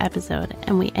to this episode,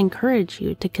 and we encourage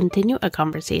you to continue a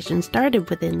conversation started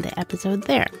within the episode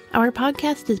there. Our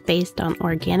podcast is based on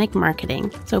organic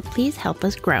marketing, so please help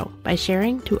us grow by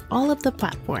sharing to all of the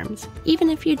platforms. Even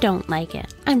if you don't like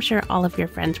it, I'm sure all of your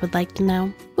friends would like to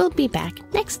know. We'll be back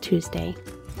next Tuesday.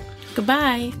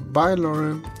 Goodbye. Bye,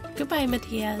 Lauren. Goodbye,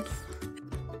 Mattias.